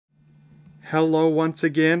Hello once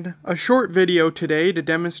again. A short video today to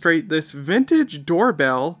demonstrate this vintage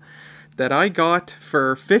doorbell that I got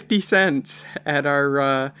for 50 cents at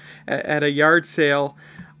our at a yard sale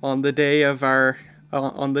on the day of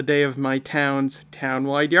my town's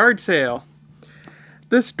townwide yard sale.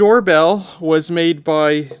 This doorbell was made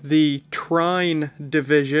by the Trine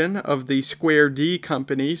division of the Square D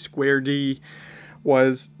company. Square D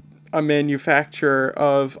was a manufacturer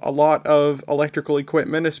of a lot of electrical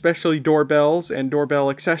equipment, especially doorbells and doorbell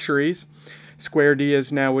accessories. Square D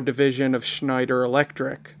is now a division of Schneider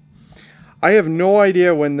Electric. I have no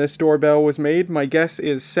idea when this doorbell was made. My guess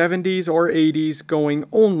is 70s or 80s, going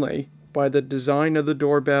only by the design of the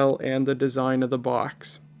doorbell and the design of the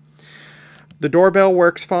box. The doorbell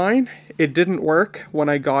works fine. It didn't work when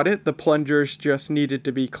I got it. The plungers just needed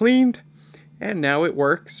to be cleaned, and now it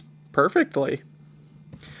works perfectly.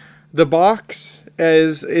 The box,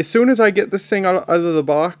 as soon as I get this thing out of the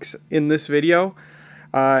box in this video,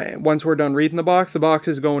 once we're done reading the box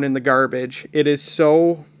is going in the garbage. It is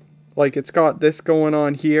so, like, it's got this going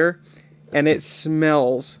on here, and it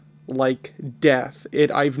smells like death.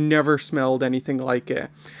 I've never smelled anything like it.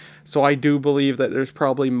 So I do believe that there's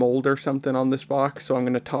probably mold or something on this box, so I'm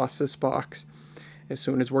going to toss this box as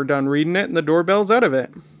soon as we're done reading it and the doorbell's out of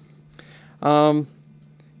it.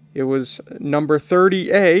 It was number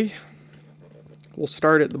 30A. We'll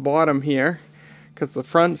start at the bottom here, because the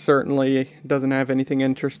front certainly doesn't have anything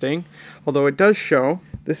interesting. Although it does show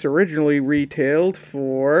this originally retailed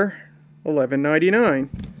for $11.99.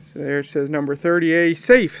 So there it says number 30A,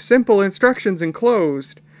 safe, simple instructions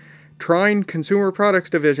enclosed. Trine Consumer Products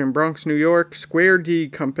Division, Bronx, New York, Square D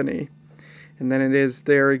Company. And then it is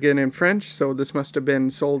there again in French, so this must have been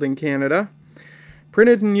sold in Canada.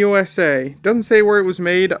 Printed in USA. Doesn't say where it was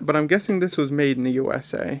made, but I'm guessing this was made in the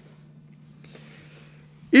USA.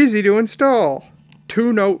 Easy to install.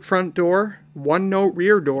 2-note front door, 1-note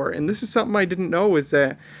rear door. And this is something I didn't know, is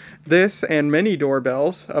that this and many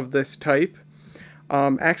doorbells of this type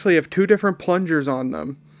actually have two different plungers on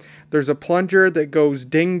them. There's a plunger that goes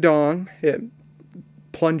ding-dong. It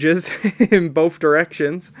plunges in both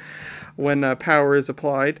directions when power is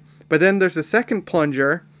applied. But then there's a second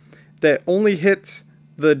plunger that only hits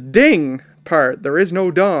the ding part. There is no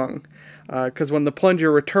dong, because when the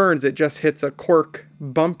plunger returns, it just hits a cork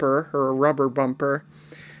bumper or a rubber bumper,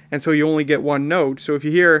 and so you only get one note. So if you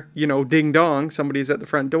hear, ding dong, somebody's at the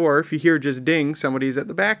front door. If you hear just ding, somebody's at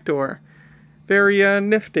the back door. Very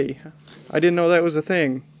nifty. I didn't know that was a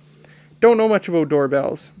thing. Don't know much about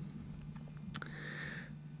doorbells.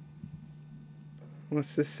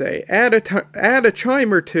 What's this say? Add a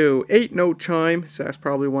chime or two. 8-note chime. So that's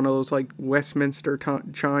probably one of those like Westminster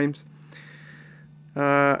chimes.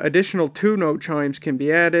 Additional 2-note chimes can be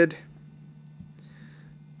added.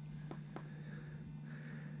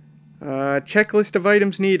 Checklist of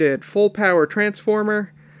items needed. Full power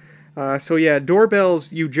transformer. So yeah,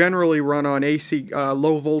 doorbells you generally run on AC,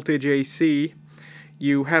 low voltage AC.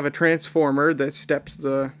 You have a transformer that steps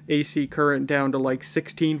the AC current down to like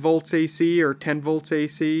 16 volts AC or 10 volts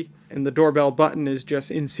AC. And the doorbell button is just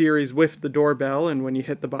in series with the doorbell, and when you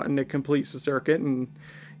hit the button it completes the circuit, and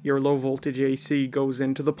your low voltage AC goes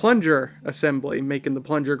into the plunger assembly, making the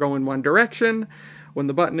plunger go in one direction. When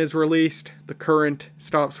the button is released, the current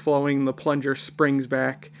stops flowing, the plunger springs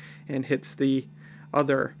back and hits the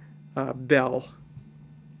other bell.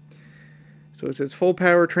 So it says full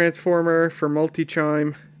power transformer for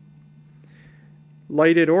multi-chime,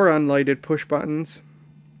 lighted or unlighted push buttons,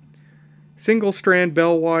 single strand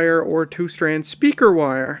bell wire or 2-strand speaker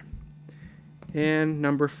wire, and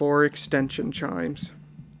number 4 extension chimes.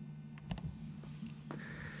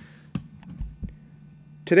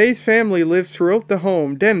 Today's family lives throughout the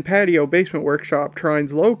home. Den, patio, basement workshop.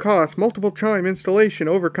 Trine's low-cost multiple chime installation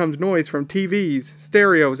overcomes noise from TVs,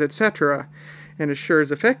 stereos, etc., and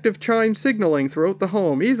assures effective chime signaling throughout the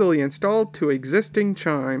home, easily installed to existing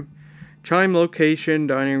chime. Chime location,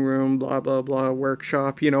 dining room, blah blah blah,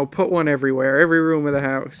 workshop, put one everywhere, every room of the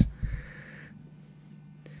house.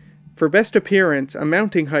 For best appearance, a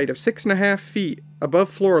mounting height of 6.5 feet above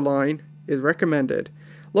floor line is recommended.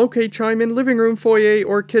 Locate chime in living room, foyer,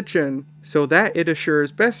 or kitchen, so that it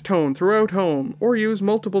assures best tone throughout home, or use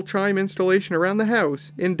multiple chime installation around the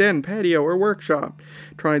house, in den, patio, or workshop.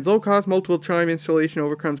 Trine's low-cost multiple chime installation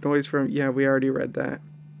overcomes noise from... Yeah, we already read that.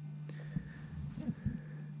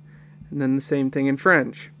 And then the same thing in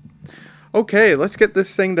French. Okay, let's get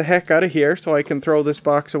this thing the heck out of here so I can throw this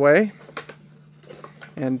box away.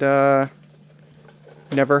 And,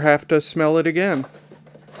 never have to smell it again.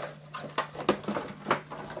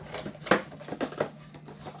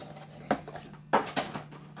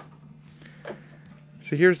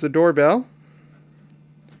 So here's the doorbell.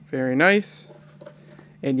 Very nice.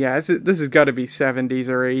 And yeah, this has got to be 70s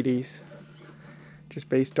or 80s, just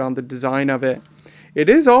based on the design of it. It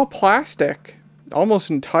is all plastic,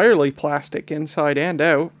 almost entirely plastic inside and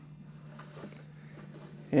out.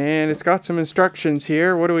 And it's got some instructions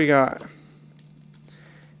here. What do we got?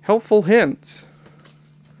 Helpful hints.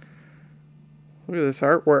 Look at this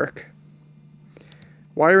artwork.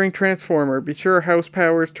 Wiring transformer. Be sure house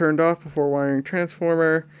power is turned off before wiring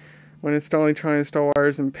transformer. When installing, try and install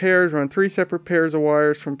wires in pairs. Run 3 separate pairs of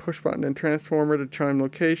wires from push button and transformer to chime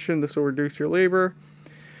location. This will reduce your labor.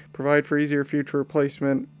 Provide for easier future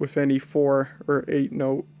replacement with any 4 or 8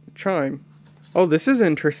 note chime. Oh, this is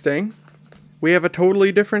interesting. We have a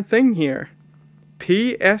totally different thing here.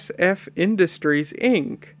 PSF Industries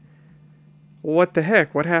Inc. What the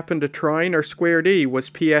heck? What happened to Trine or Square D?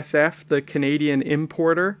 Was PSF the Canadian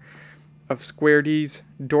importer of Square D's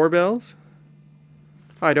doorbells?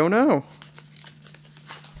 I don't know.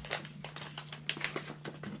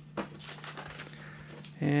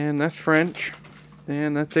 And that's French.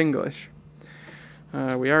 And that's English.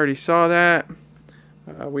 We already saw that.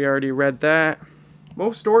 We already read that.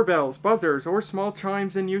 Most doorbells, buzzers, or small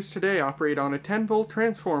chimes in use today operate on a 10-volt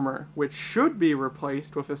transformer, which should be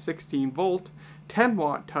replaced with a 16-volt,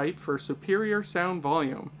 10-watt type for superior sound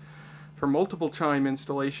volume. For multiple chime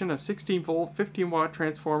installation, a 16-volt, 15-watt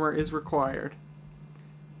transformer is required.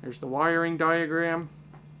 There's the wiring diagram.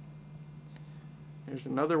 There's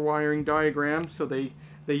another wiring diagram. So they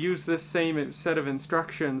use this same set of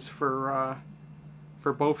instructions for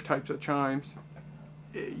both types of chimes.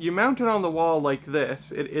 You mount it on the wall like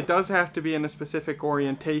this. It does have to be in a specific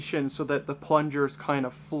orientation so that the plungers kind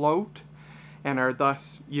of float and are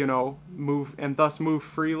thus, you know, move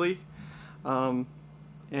freely. And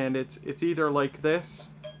it's either like this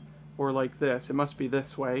or like this. It must be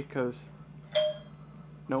this way because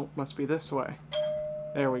nope, must be this way.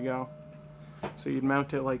 There we go. So you'd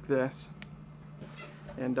mount it like this.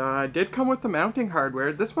 And it did come with the mounting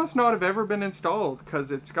hardware. This must not have ever been installed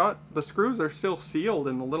because it's got, the screws are still sealed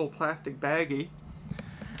in the little plastic baggie.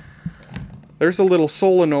 There's a little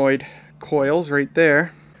solenoid coils right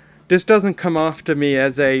there. This doesn't come off to me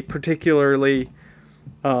as a particularly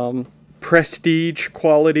prestige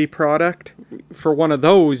quality product. For one of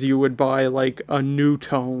those you would buy like a new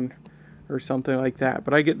tone or something like that.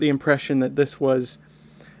 But I get the impression that this was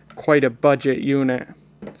quite a budget unit,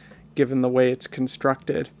 given the way it's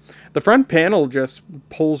constructed. The front panel just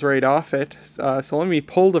pulls right off it, so let me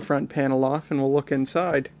pull the front panel off and we'll look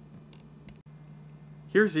inside.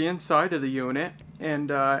 Here's the inside of the unit, and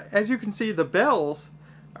as you can see, the bells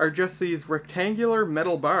are just these rectangular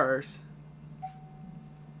metal bars.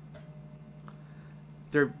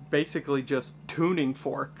 They're basically just tuning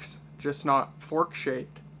forks, just not fork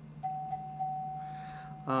shaped.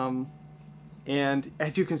 And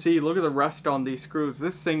as you can see, look at the rust on these screws.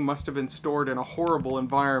 This thing must have been stored in a horrible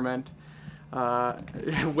environment,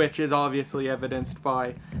 which is obviously evidenced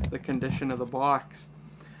by the condition of the box.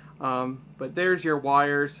 But there's your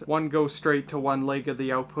wires. One goes straight to one leg of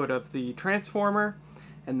the output of the transformer,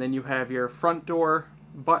 and then you have your front door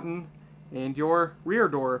button and your rear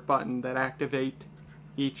door button that activate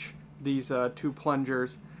these two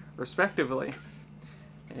plungers respectively.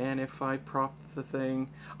 And if I prop the thing,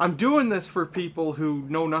 I'm doing this for people who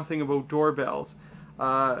know nothing about doorbells.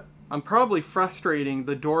 I'm probably frustrating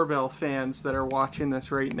the doorbell fans that are watching this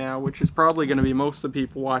right now, which is probably going to be most of the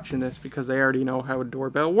people watching this because they already know how a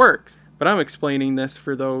doorbell works. But I'm explaining this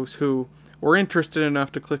for those who were interested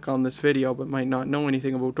enough to click on this video but might not know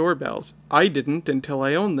anything about doorbells. I didn't until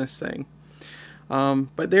I owned this thing.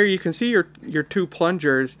 But there you can see your two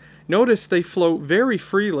plungers. Notice they float very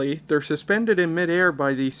freely. They're suspended in midair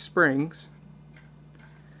by these springs.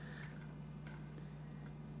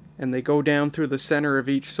 And they go down through the center of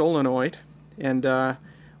each solenoid. And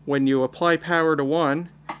when you apply power to one,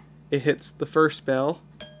 it hits the first bell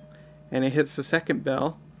and it hits the second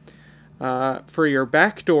bell. For your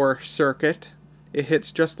backdoor circuit, it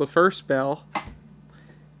hits just the first bell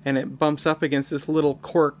and it bumps up against this little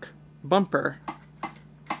cork bumper.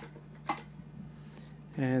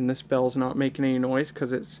 And this bell's not making any noise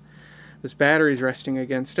because this battery's resting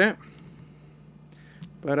against it.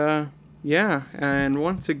 But yeah, and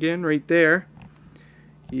once again right there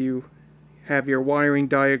you have your wiring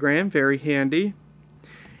diagram, very handy.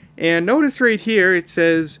 And notice right here it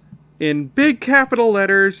says in big capital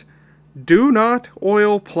letters, "Do not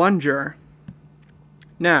oil plunger."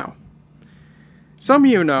 Now, some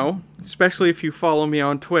of you know, especially if you follow me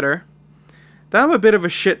on Twitter, that I'm a bit of a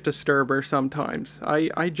shit disturber sometimes.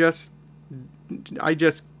 I just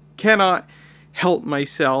cannot help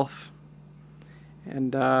myself.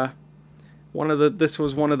 And This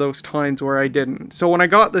was one of those times where I didn't. So when I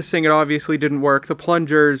got this thing, it obviously didn't work. The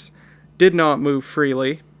plungers did not move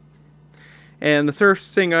freely. And the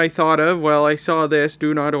first thing I thought of, well, I saw this,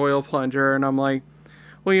 do not oil plunger, and I'm like,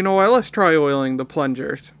 well, you know what, let's try oiling the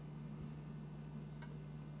plungers.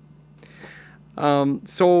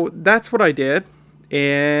 So that's what I did,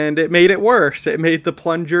 and it made it worse. It made the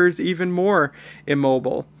plungers even more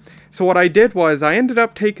immobile. So what I did was I ended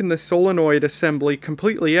up taking the solenoid assembly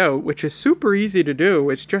completely out, which is super easy to do.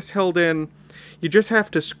 It's just held in, you just have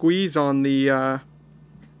to squeeze on the,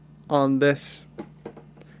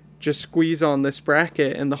 just squeeze on this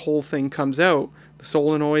bracket and the whole thing comes out. The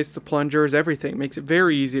solenoids, the plungers, everything. Makes it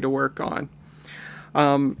very easy to work on.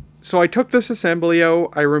 So I took this assembly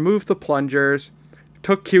out, I removed the plungers,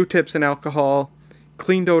 took Q-tips and alcohol,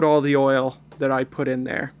 cleaned out all the oil that I put in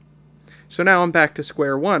there. So now I'm back to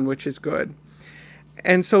square one, which is good.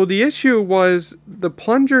 And so the issue was the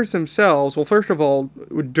plungers themselves. Well, first of all,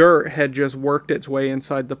 dirt had just worked its way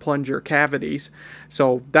inside the plunger cavities.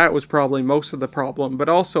 So that was probably most of the problem. But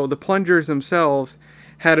also the plungers themselves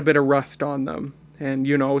had a bit of rust on them. And,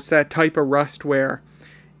 you know, it's that type of rust where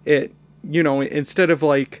it, you know, instead of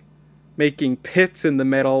like making pits in the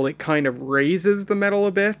metal, it kind of raises the metal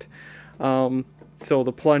a bit. So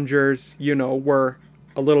the plungers, you know, were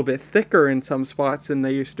a little bit thicker in some spots than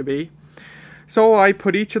they used to be. So I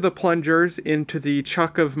put each of the plungers into the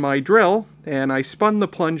chuck of my drill, and I spun the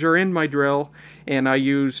plunger in my drill, and I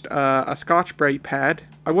used a Scotch-Brite pad.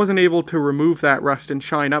 I wasn't able to remove that rust and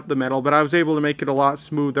shine up the metal, but I was able to make it a lot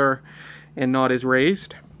smoother and not as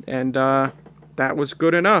raised. And that was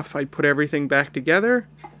good enough. I put everything back together,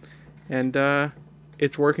 and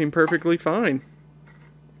it's working perfectly fine.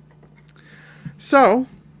 So,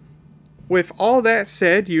 with all that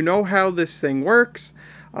said, you know how this thing works.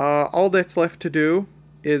 All that's left to do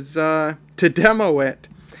is to demo it.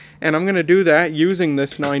 And I'm going to do that using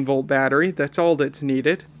this 9-volt battery. That's all that's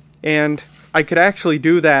needed. And I could actually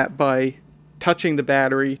do that by touching the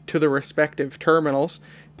battery to the respective terminals.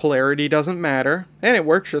 Polarity doesn't matter, and it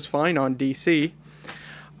works just fine on DC.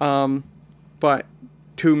 But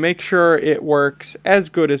to make sure it works as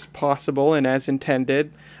good as possible and as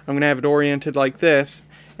intended, I'm going to have it oriented like this.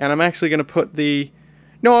 And I'm actually going to put the...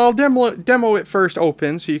 No, I'll demo it first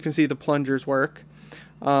open so you can see the plungers work.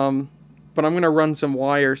 But I'm going to run some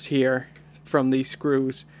wires here from these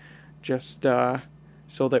screws just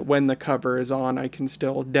so that when the cover is on I can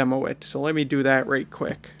still demo it. So let me do that right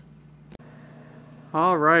quick.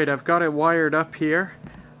 Alright, I've got it wired up here.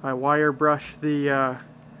 I wire brush the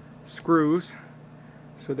screws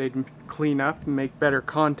so they'd clean up and make better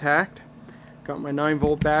contact. Got my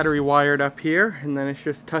 9-volt battery wired up here, and then it's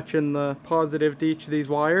just touching the positive to each of these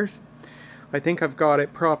wires. I think I've got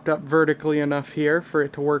it propped up vertically enough here for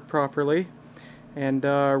it to work properly. And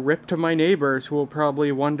rip to my neighbors who will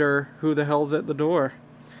probably wonder who the hell's at the door.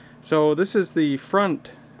 So this is the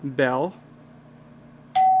front bell.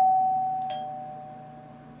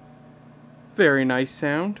 Very nice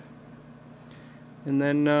sound. And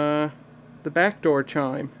then the back door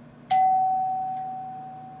chime.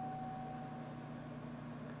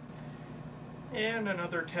 And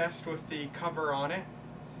another test with the cover on it,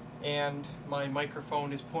 and my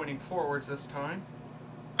microphone is pointing forwards this time.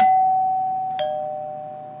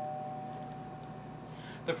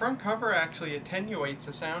 The front cover actually attenuates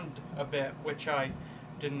the sound a bit, which I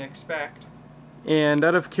didn't expect. And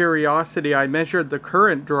out of curiosity, I measured the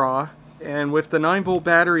current draw, and with the 9-volt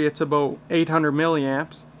battery it's about 800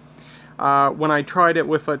 milliamps. When I tried it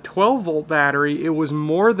with a 12-volt battery, it was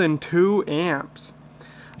more than 2 amps.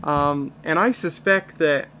 And I suspect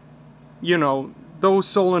that, you know, those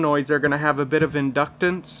solenoids are going to have a bit of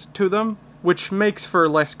inductance to them, which makes for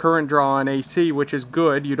less current draw on AC, which is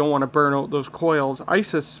good. You don't want to burn out those coils. I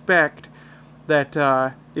suspect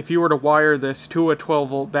that if you were to wire this to a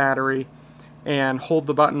 12-volt battery and hold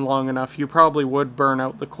the button long enough, you probably would burn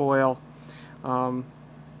out the coil.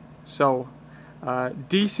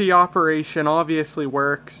 DC operation obviously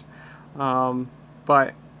works,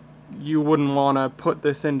 but you wouldn't want to put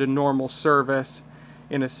this into normal service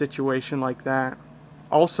in a situation like that.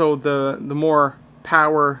 Also, the more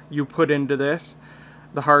power you put into this,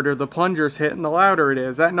 the harder the plungers hit and the louder it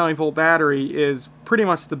is. That 9-volt battery is pretty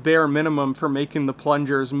much the bare minimum for making the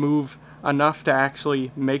plungers move enough to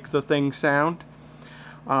actually make the thing sound.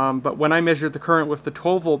 But when I measured the current with the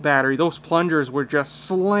 12-volt battery, those plungers were just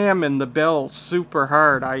slamming the bells super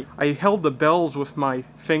hard. I held the bells with my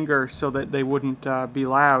finger so that they wouldn't be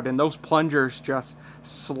loud, and those plungers just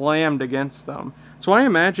slammed against them. So I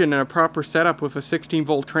imagine in a proper setup with a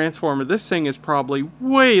 16-volt transformer, this thing is probably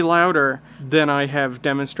way louder than I have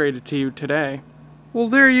demonstrated to you today. Well,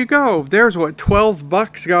 there you go. There's what 12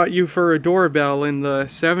 bucks got you for a doorbell in the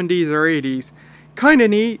 70s or 80s. Kinda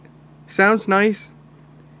neat. Sounds nice.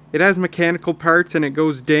 It has mechanical parts and it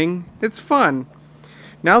goes ding. It's fun.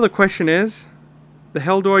 Now the question is, the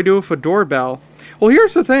hell do I do with a doorbell? Well,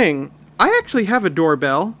 here's the thing. I actually have a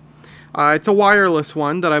doorbell. It's a wireless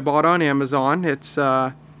one that I bought on Amazon. It's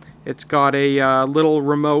got a little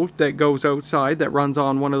remote that goes outside that runs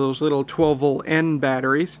on one of those little 12-volt N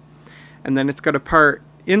batteries. And then it's got a part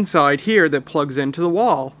inside here that plugs into the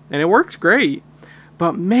wall. And it works great.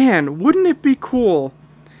 But man, wouldn't it be cool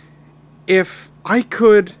if I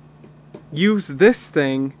could use this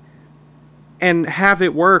thing and have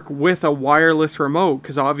it work with a wireless remote?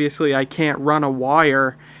 Because obviously I can't run a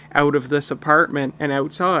wire out of this apartment and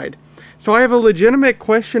outside. So I have a legitimate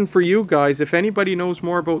question for you guys, if anybody knows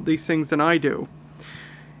more about these things than I do.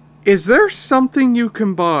 Is there something you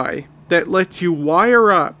can buy that lets you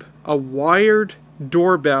wire up a wired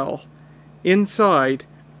doorbell inside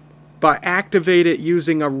but activate it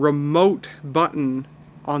using a remote button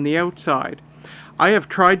on the outside? I have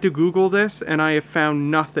tried to Google this and I have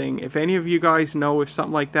found nothing. If any of you guys know if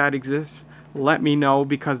something like that exists, let me know,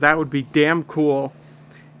 because that would be damn cool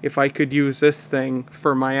if I could use this thing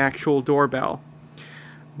for my actual doorbell.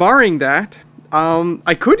 Barring that,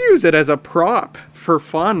 I could use it as a prop for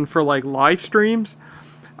fun for like live streams.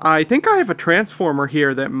 I think I have a transformer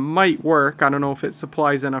here that might work. I don't know if it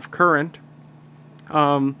supplies enough current.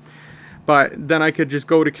 But then I could just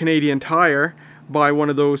go to Canadian Tire, buy one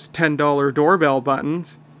of those $10 doorbell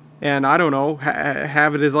buttons, and I don't know,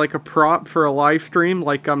 have it as like a prop for a live stream,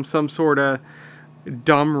 like I'm some sort of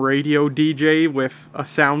dumb radio DJ with a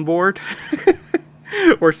soundboard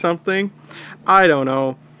or something. I don't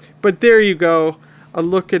know. But there you go. A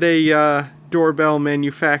look at a doorbell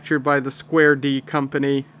manufactured by the Square D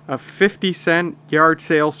company. A 50-cent yard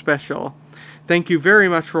sale special. Thank you very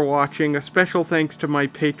much for watching. A special thanks to my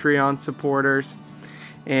Patreon supporters.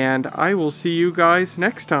 And I will see you guys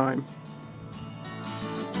next time.